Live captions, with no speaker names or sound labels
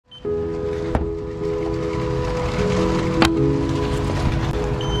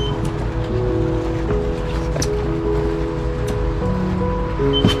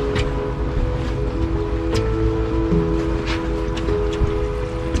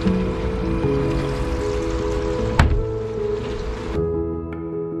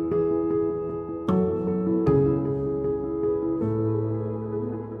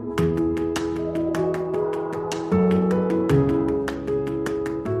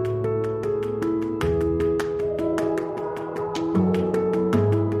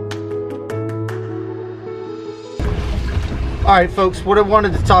All right, folks, what I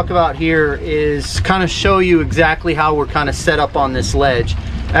wanted to talk about here is kind of show you exactly how we're kind of set up on this ledge.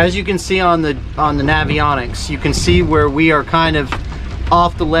 As you can see on the Navionics, you can see where we are kind of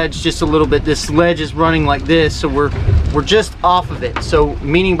off the ledge just a little bit. This ledge is running like this, so we're just off of it. So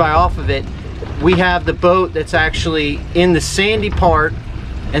meaning by off of it, we have the boat that's actually in the sandy part,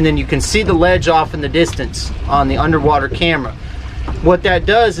 and then you can see the ledge off in the distance on the underwater camera. What that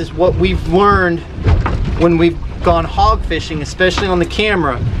does is what we've learned when we've gone hog fishing, especially on the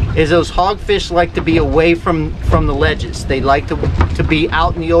camera, is those hogfish like to be away from the ledges. They like to be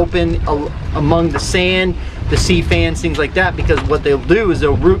out in the open among the sand, the sea fans, things like that, because what they'll do is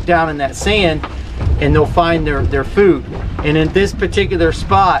they'll root down in that sand and they'll find their food. And in this particular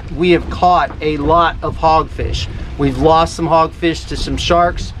spot, we have caught a lot of hogfish. We've lost some hogfish to some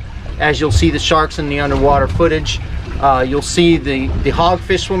sharks, as you'll see the sharks in the underwater footage. You'll see the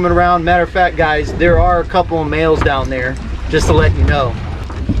hogfish swimming around. Matter of fact, guys, there are a couple of males down there, just to let you know.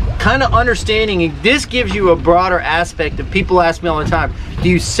 Kind of understanding, this gives you a broader aspect of, people ask me all the time, do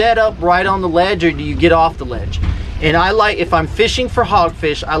you set up right on the ledge or do you get off the ledge? And I like, if I'm fishing for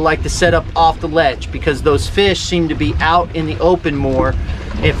hogfish, I like to set up off the ledge because those fish seem to be out in the open more.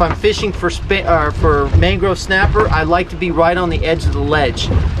 If I'm fishing for mangrove snapper, I like to be right on the edge of the ledge.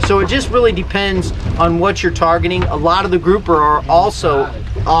 So it just really depends on what you're targeting. A lot of the grouper are also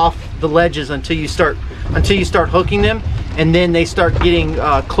off the ledges until you start hooking them, and then they start getting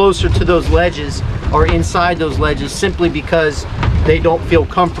closer to those ledges or inside those ledges simply because they don't feel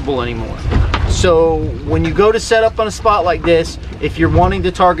comfortable anymore. So when you go to set up on a spot like this, if you're wanting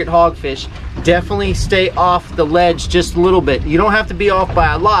to target hogfish, definitely stay off the ledge just a little bit. You don't have to be off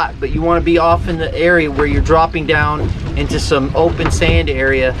by a lot, but you want to be off in the area where you're dropping down into some open sand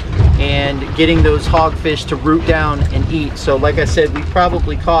area and getting those hogfish to root down and eat. So like I said, we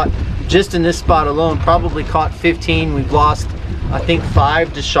probably caught, just in this spot alone, probably caught 15. We've lost, I think,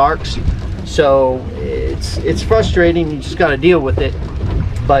 5 to sharks. So it's frustrating. You just got to deal with it.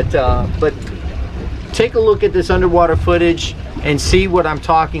 But take a look at this underwater footage and see what I'm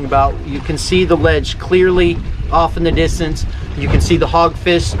talking about. You can see the ledge clearly off in the distance. You can see the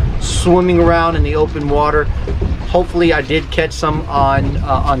hogfish swimming around in the open water. Hopefully I did catch some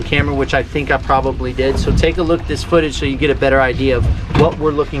on camera, which I think I probably did. So take a look at this footage so you get a better idea of what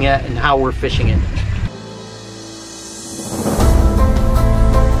we're looking at and how we're fishing it.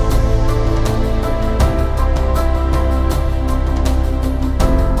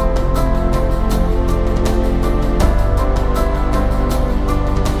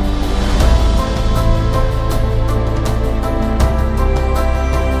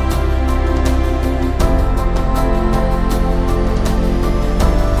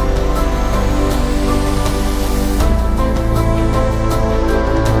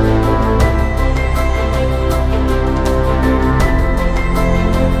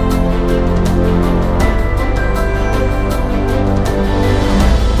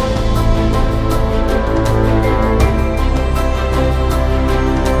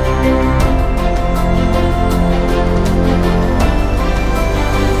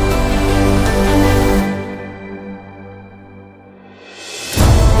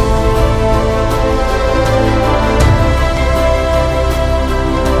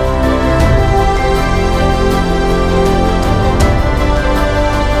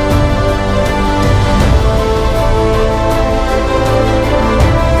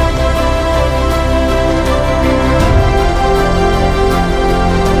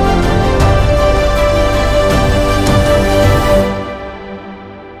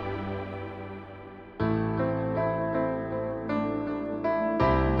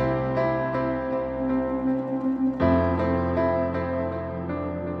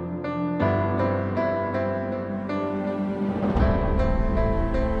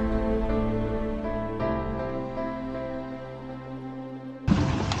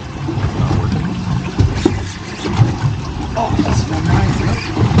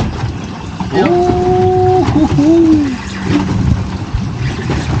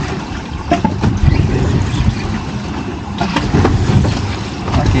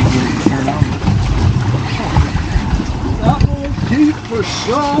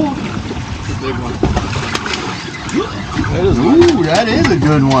 Ooh, that is a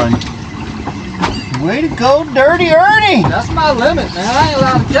good one. Way to go, Dirty Ernie! That's my limit, man. I ain't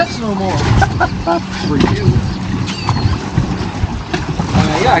allowed to catch no more. For you.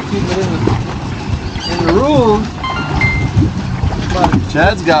 You gotta keep it in the rules. But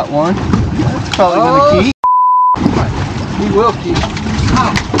Chad's got one. That's probably gonna keep. He will keep.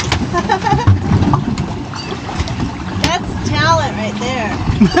 Ow. That's talent right there.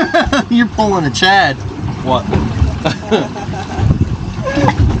 You're pulling a Chad. What?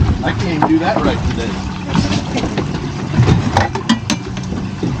 I can't even do that right today.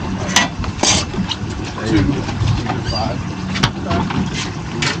 Two to five.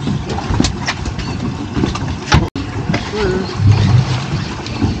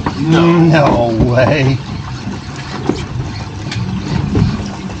 No way.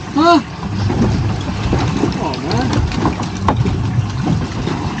 Huh? Come on, man.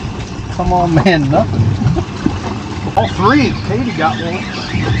 Come on, man, nothing. All three. Katie got one.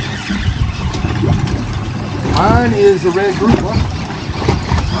 Mine is a red grouper.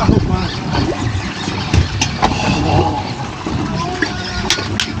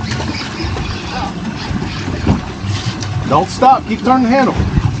 Don't stop. Keep turning the handle.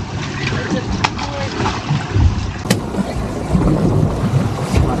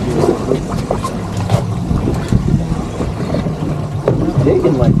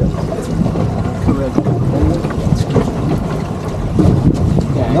 Digging like that.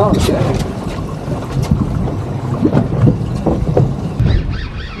 No, okay.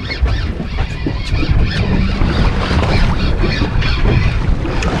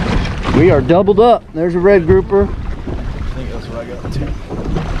 We are doubled up. There's a red grouper. I think that's what I got too.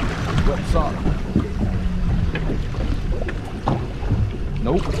 Wet sock.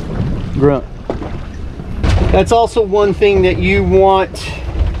 Nope. Grunt. That's also one thing that you want.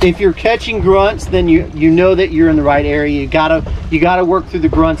 If you're catching grunts, then you know that you're in the right area. You gotta work through the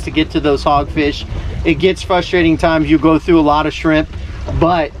grunts to get to those hogfish. It gets frustrating times. You go through a lot of shrimp,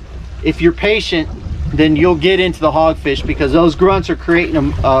 but if you're patient, then you'll get into the hogfish, because those grunts are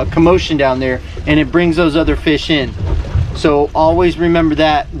creating a commotion down there, and it brings those other fish in. So always remember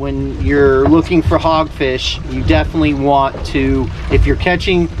that when you're looking for hogfish, you definitely want to, if you're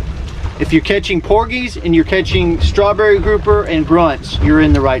catching porgies and you're catching strawberry grouper and grunts, you're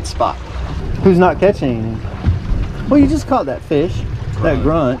in the right spot. Who's not catching anything? Well, you just caught that fish, that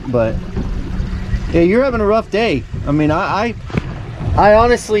grunt, but yeah, you're having a rough day. I mean, I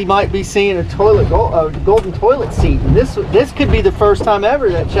honestly might be seeing a golden toilet seat, and this could be the first time ever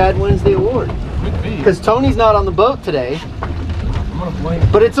that Chad wins the award. Because Tony's not on the boat today. I'm gonna blame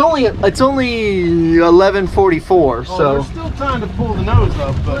it. But it's only 11:44, so there's still time to pull the nose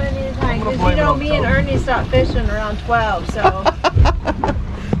up, but Because you know me and Ernie stopped fishing around 12, so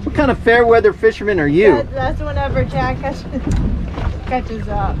what kind of fair weather fisherman are you? that's whenever Jack catches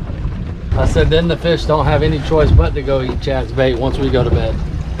up. I said then the fish don't have any choice but to go eat Chad's bait once we go to bed.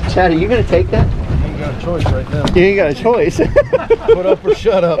 Chad, are you gonna take that? I ain't got a choice right now. You ain't got a choice. Put up or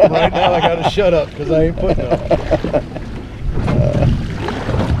shut up. Right now I gotta shut up because I ain't putting up.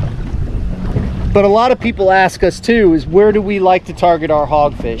 But a lot of people ask us too, is where do we like to target our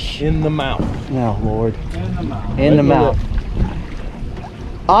hogfish? In the mouth. Oh Lord. In the mouth. In the mouth.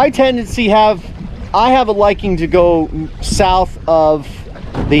 I have a liking to go south of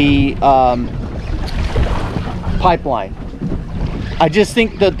the pipeline. I just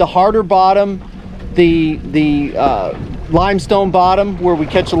think that the harder bottom, the limestone bottom, where we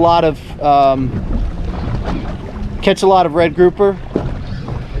catch a lot of red grouper.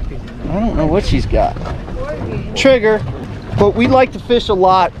 I don't know what she's got. Trigger. But we like to fish a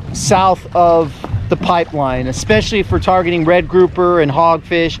lot south of the pipeline, especially if we're targeting red grouper and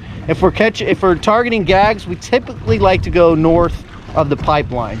hogfish. If we're targeting gags, we typically like to go north of the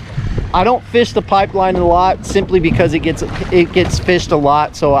pipeline. I don't fish the pipeline a lot simply because it gets fished a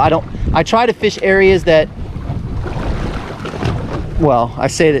lot. So I try to fish areas that, well, I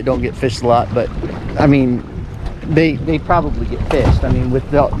say that don't get fished a lot, but I mean they probably get fished. I mean,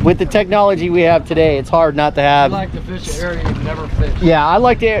 with the technology we have today, it's hard not to have. I like to fish an area you've never fished. Yeah, I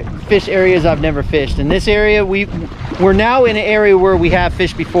like to fish areas I've never fished. In this area, we're now in an area where we have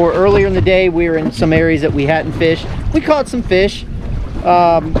fished before. Earlier in the day, we were in some areas that we hadn't fished. We caught some fish,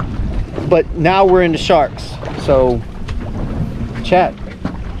 but now we're into sharks. So, Chad.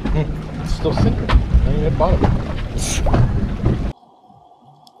 It's still sitting. I ain't at the bottom.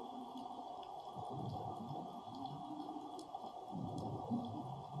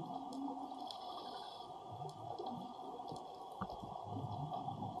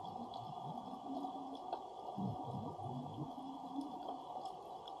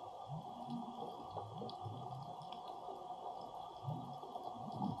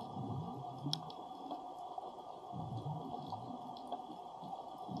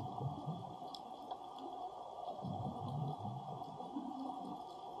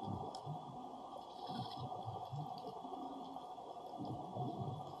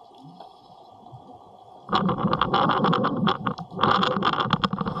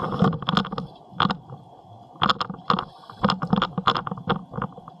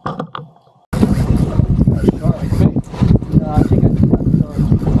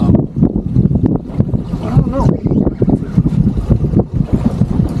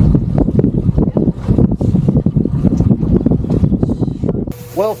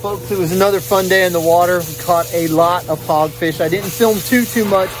 Well, folks, it was another fun day in the water. We caught a lot of hogfish. I didn't film too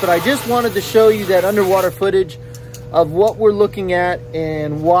much, but I just wanted to show you that underwater footage of what we're looking at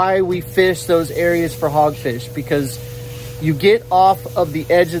and why we fish those areas for hogfish, because you get off of the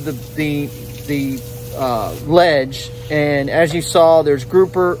edge of the ledge, and as you saw, there's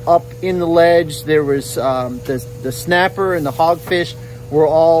grouper up in the ledge. There was the snapper and the hogfish were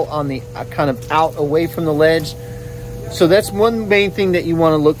all on the kind of out away from the ledge. So that's one main thing that you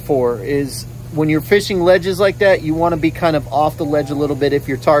want to look for, is when you're fishing ledges like that, you want to be kind of off the ledge a little bit if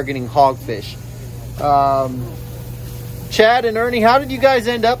you're targeting hogfish. Chad and Ernie, how did you guys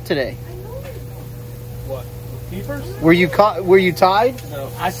end up today? What? Keepers? Were you tied? No.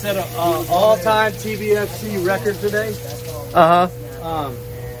 I set an all-time TBFC record today. Uh-huh.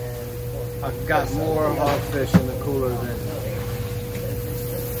 I've got more hogfish in the cooler than...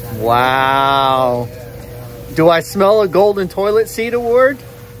 Wow. Do I smell a golden toilet seat award?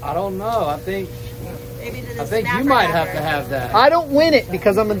 I don't know. I think Maybe you might have to have that. I don't win it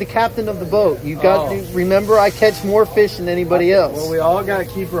because I'm the captain of the boat. You got to remember, I catch more fish than anybody else. Well, we all got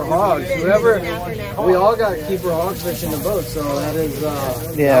keeper hogs. We all got keeper hogfish in the boat, so that is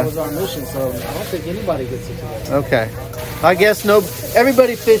that was our mission. So I don't think anybody gets it today. Okay. I guess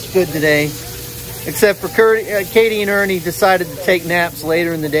everybody fished good today, except for Katie and Ernie decided to take naps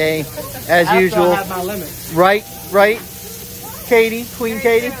later in the day, as usual. I have my limits. Right, Katie, Queen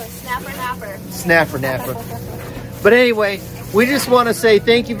Katie? Snapper napper. But anyway, we just want to say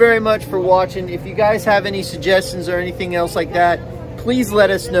thank you very much for watching. If you guys have any suggestions or anything else like that, please let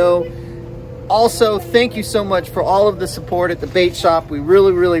us know. Also, thank you so much for all of the support at the bait shop. We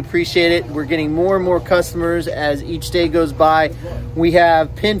really appreciate it. We're getting more and more customers as each day goes by. We have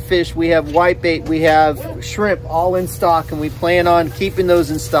pinfish, we have whitebait, we have shrimp all in stock, and we plan on keeping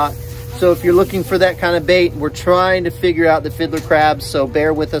those in stock. So if you're looking for that kind of bait, we're trying to figure out the fiddler crabs, so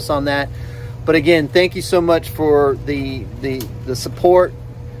bear with us on that. But again, thank you so much for the support.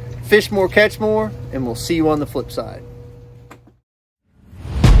 Fish more, catch more, and we'll see you on the flip side.